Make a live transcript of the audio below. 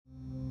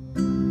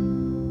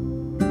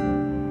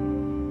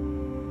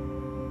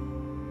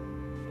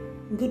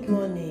Good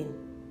morning.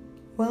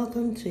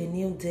 Welcome to a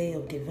new day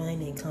of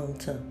divine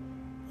encounter.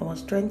 Our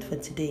strength for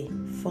today,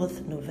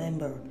 4th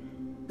November,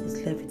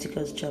 is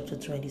Leviticus chapter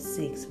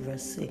 26,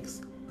 verse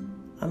 6.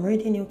 I'm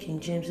reading New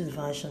King James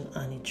Version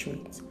and it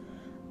reads,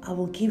 I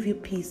will give you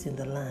peace in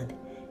the land,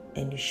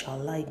 and you shall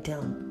lie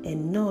down,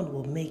 and none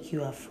will make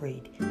you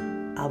afraid.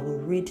 I will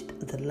rid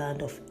the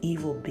land of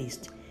evil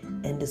beasts,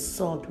 and the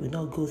sword will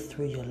not go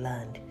through your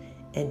land.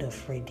 End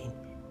of reading.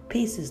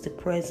 Peace is the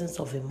presence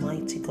of a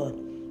mighty God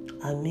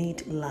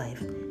amid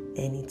life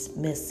and its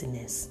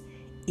messiness.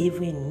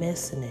 Even in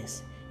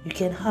messiness, you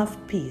can have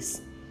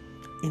peace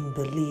in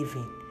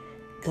believing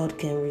God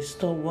can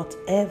restore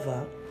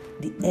whatever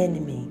the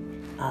enemy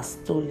has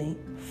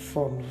stolen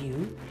from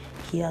you.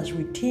 He has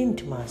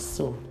redeemed my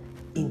soul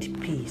in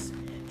peace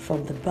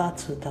from the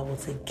battle that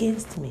was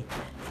against me,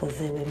 for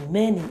there were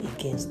many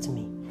against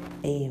me.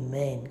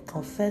 Amen.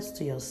 Confess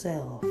to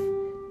yourself,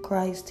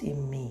 Christ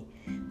in me,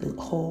 the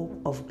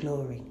hope of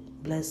glory.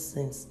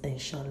 Blessings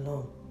and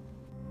shalom.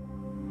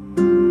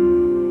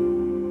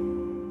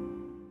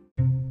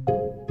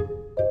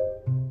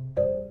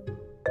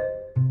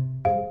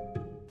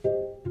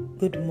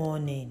 Good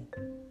morning.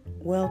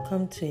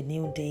 Welcome to a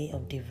new day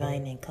of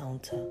divine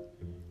encounter.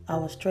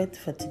 Our strength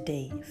for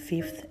today,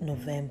 5th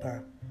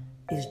November,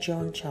 is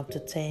John chapter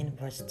 10,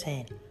 verse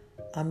 10.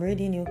 I'm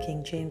reading New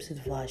King James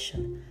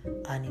Version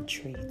and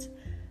it reads,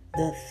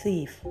 The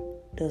thief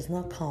does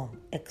not come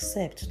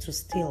except to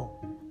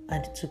steal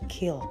and to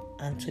kill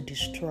and to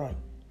destroy.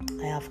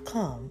 I have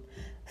come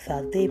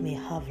that they may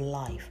have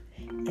life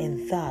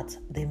and that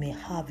they may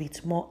have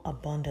it more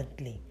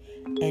abundantly.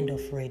 End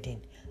of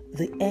reading.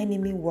 The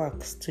enemy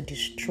works to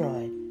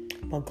destroy,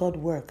 but God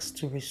works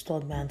to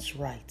restore man's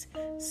right,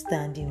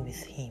 standing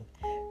with him.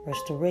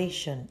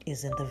 Restoration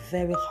is in the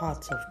very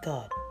heart of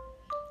God.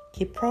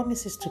 He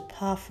promises to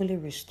powerfully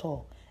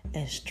restore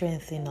and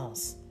strengthen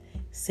us.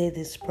 Say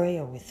this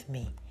prayer with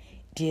me.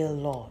 Dear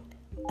Lord,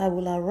 I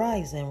will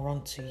arise and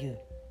run to you.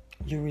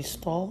 You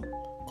restore,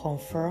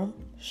 confirm,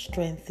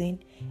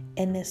 strengthen,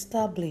 and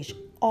establish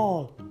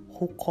all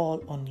who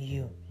call on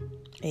you.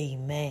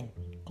 Amen.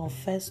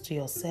 Confess to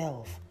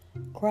yourself,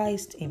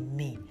 Christ in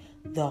me,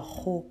 the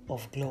hope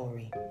of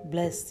glory.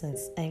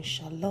 Blessings and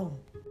shalom.